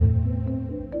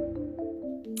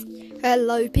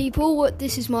Hello people,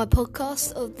 this is my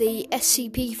podcast of the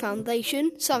SCP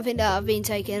Foundation, something that I've been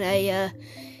taking a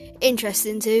interest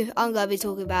into. I'm going to be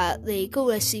talking about the cool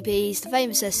SCPs, the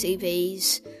famous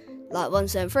SCPs, like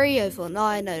 173,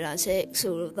 049, 096,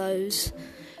 all of those.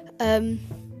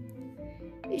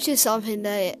 It's just something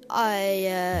that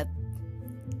I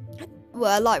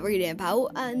like reading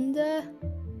about, and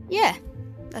yeah,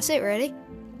 that's it really.